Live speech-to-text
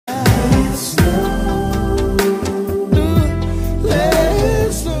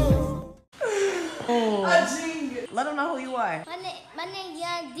are? My name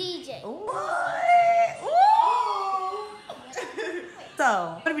Young DJ. What? Ooh.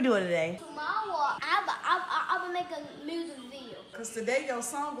 So, what are we doing today? Tomorrow, I'm gonna make a music video. Because today your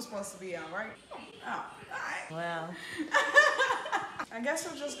song was supposed to be out, right? Oh, all right. Well. I guess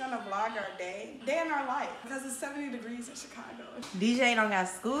we're just gonna vlog our day in our life, because it's 70 degrees in Chicago. DJ don't got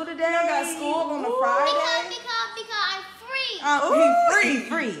school today. He don't got school on a Friday. Because I'm free. He's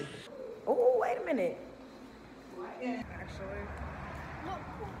free. Free. Oh, wait a minute. Actually.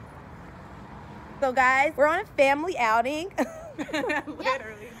 So guys, we're on a family outing.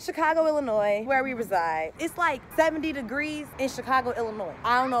 Literally. Chicago, Illinois, where we reside. It's like 70 degrees in Chicago, Illinois.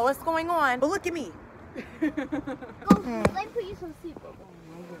 I don't know what's going on, but look at me. Let me put you some seatbelt.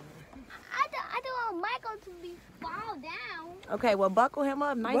 I don't want Michael to be fall down. Okay, well buckle him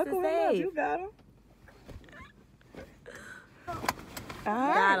up, nice and safe. You got him.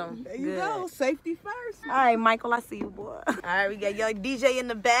 Got him. There you go. Safety first. All right, Michael, I see you, boy. All right, we got young DJ in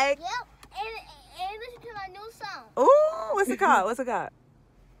the back. Yep, and listen to my new song. Ooh, what's it called? What's it called?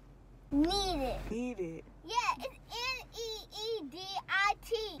 Need It. Need it. Yeah, it's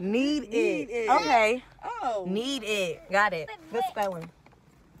Needit. Need Need it. it. Okay. Oh. Need it. Got it. Good spelling.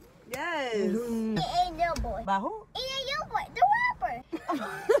 Yes. NBA Youngboy. By who? NBA Youngboy, the rapper.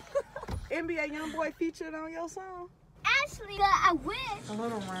 NBA Youngboy featured on your song? Actually, I wish. A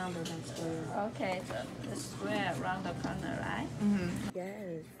little rounder than square. Okay, so the square around the corner, right?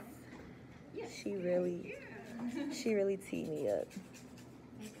 Yes. She really teed me up.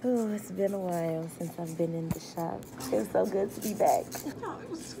 Oh, it's been a while since I've been in the shop. It was so good to be back. No, it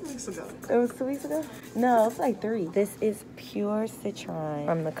was 2 weeks ago. It was 2 weeks ago? No, it's like 3. This is pure citron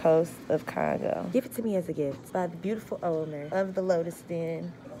from the coast of Congo. Give it to me as a gift by the beautiful owner of the Lotus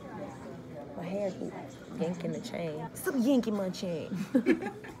Den. My hair keeps yanking the chain. Stop yanking my chain.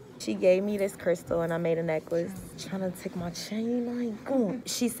 She gave me this crystal and I made a necklace. Trying to take my chain, I ain't going.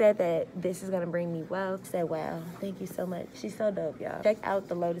 She said that this is gonna bring me wealth. I said, wow, thank you so much. She's so dope, y'all. Check out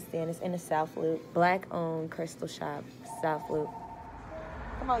the Lotus Den. It's in the South Loop. Black owned crystal shop, South Loop.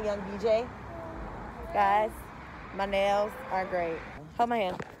 Come on, young DJ. Guys, my nails are great. Hold my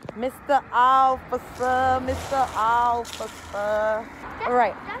hand. Mr. Officer, Mr. Officer. All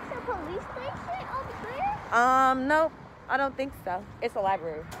right. That's the police station over there? Nope. I don't think so. It's a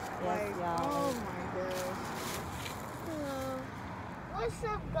library. Yes, y'all. Oh my gosh. What's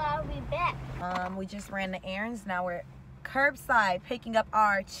up, guys? We back. We just ran the errands. Now we're curbside picking up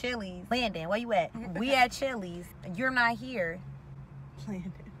our Chili's. Landon, where you at? We at Chili's. You're not here.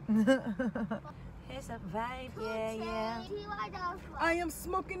 Landon. Here's a vibe, yeah. I am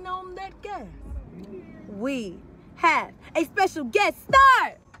smoking on that gas. We have a special guest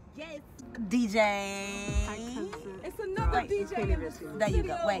star. Yes, DJ. It's another DJ in this There you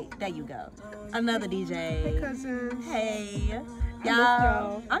go. Wait, there you go. Another DJ. Hey, cousin. Hey.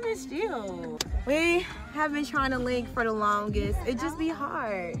 Y'all. I missed you. We have been trying to link for the longest. It just be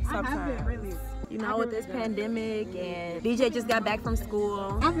hard sometimes. I haven't really. You know, with this pandemic, and DJ just got back from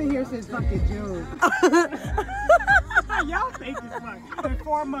school. I've been here since fucking June. Y'all think it's fucking for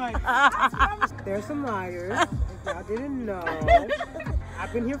 4 months. There's some liars. If y'all didn't know.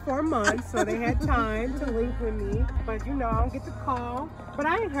 I've been here 4 months, so they had time to link with me. But you know, I don't get the call. But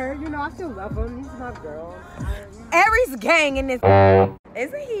I ain't hurt. You know, I still love them. These are my girls. Aries gang in this.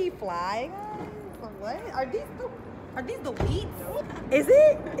 Isn't he flying? What? Are these the wheats? Is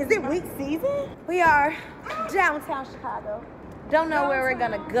it wheat season? We are downtown Chicago. Don't know where we're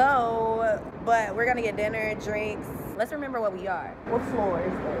gonna go, but we're gonna get dinner, drinks. Let's remember what we are. What floor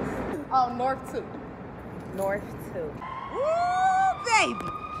is this? Oh, North 2. North 2. Ooh, baby.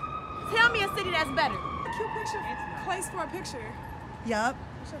 Tell me a city that's better. Cute picture. Place for a picture. Yup.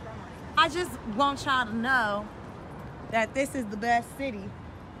 I just want y'all to know that this is the best city.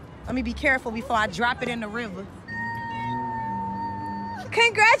 Let me be careful before I drop it in the river.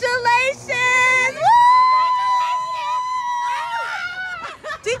 Congratulations! Woo!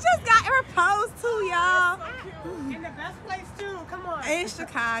 She just got proposed to, y'all. In the best place too. Come on. In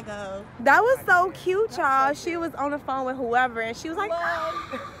Chicago. That was so cute, y'all. She was on the phone with whoever and she was like,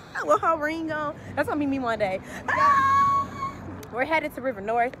 with her ring on. That's gonna be me one day. We're headed to River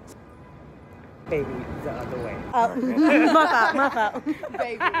North. Baby, the other way. My fault.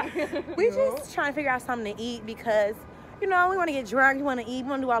 Baby. We just trying to figure out something to eat because, you know, we want to get drunk, we want to eat, we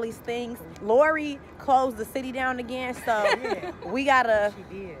want to do all these things. Lori closed the city down again, so we gotta,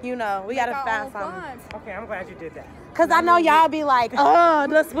 you know, we gotta find something. Okay, I'm glad you did that. Cause I know y'all be like, oh,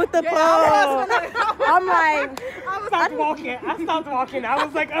 the split the pole. I'm like, I stopped walking. I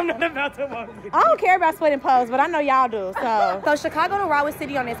was like, I'm not about to walk. I don't care about splitting poles, but I know y'all do. So Chicago the rawest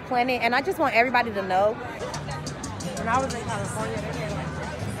city on this planet, and I just want everybody to know When I was in California, they came like this.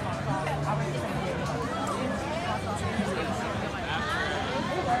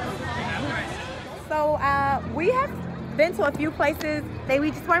 So we have been to a few places. We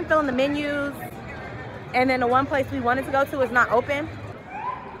just weren't feeling the menus. And then the one place we wanted to go to is not open.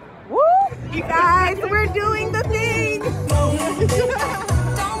 Woo! You guys, we're doing the thing!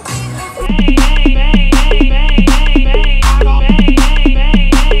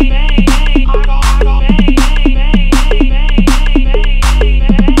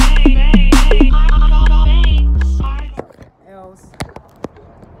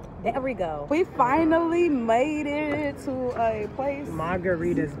 There we go. We finally made it to a place.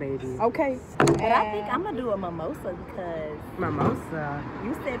 Margaritas, baby. Okay. But I think I'm gonna do a mimosa because Mimosa.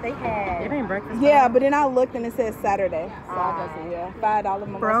 you said they had. It ain't breakfast. Yeah, but then I looked and it said Saturday. So I guess, yeah, $5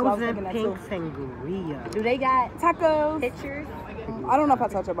 mimosa. I was Frozen thinking that pink too. sangria. Do they got Tacos. pictures? I don't know if I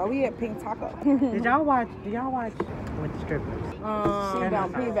told you, but we had pink taco. Did y'all watch with the strippers? She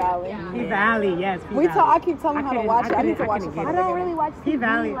down P Valley. P Valley, yes. P We Valley. I keep telling her to watch it. I need to watch it. couldn't get I don't really watch P TV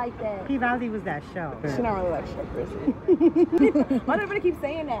Valley like that. P Valley was that show. She don't really like strippers. Why do everybody keep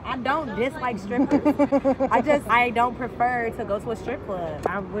saying that? I don't dislike strippers. I don't prefer to go to a strip club.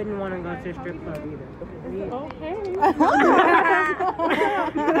 I wouldn't want to go to a strip club either. Okay.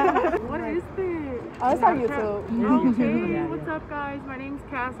 What is this? Oh, it's on YouTube. Okay, Yeah, what's yeah. up, guys? My name's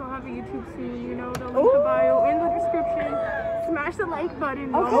Cass. I'll have a YouTube soon. You know, the link in the bio in the description. Smash the like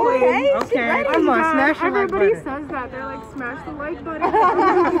button. Okay. Okay, come on, smash your like Everybody button. says that. They're like, smash the like button.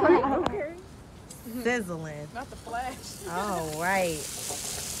 I'm just like, okay. Sizzling. Not the flash. All right.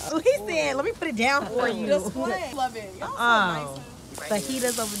 Oh, he said, let me put it down for you. Just play. Love it. Y'all Oh,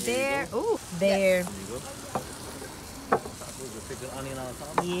 fajitas over there. Ooh, there.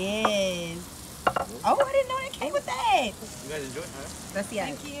 Yes. Oh, I didn't know that came with that. You guys enjoy it, huh? Let's see.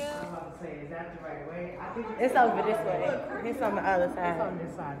 Thank you. Is that the right way? I think It's over this way. It's on the other it's side. on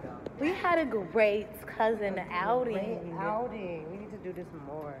this side though. We had a great cousin outing. Outing. We need to do this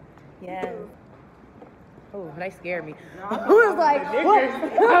more. Yes. Oh, they scared me. Who was like, what? I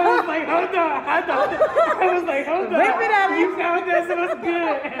was like, hold on. I was like, hold on. Whip it out. You found this. It was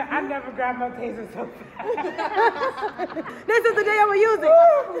good. I never grabbed my taser so fast. This is the day I'm gonna use it.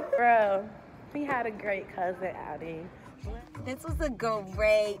 Bro, we had a great cousin outing. This was a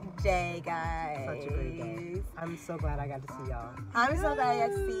great day, guys. Such a great day. I'm so glad I got to see y'all. I'm so glad I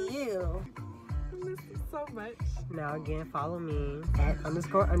got to see you. So much. Now again, follow me at __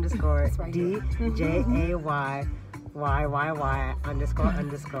 DJAY_YYY_.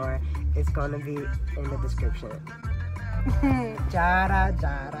 It's gonna be in the description. Jada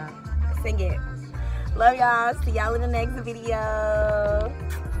jada. Sing it. Love y'all. See y'all in the next video.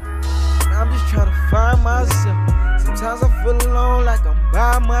 I'm just trying to find myself. Sometimes I feel alone like I'm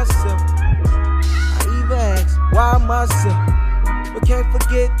by myself. I even ask why myself, but can't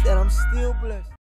forget that I'm still blessed.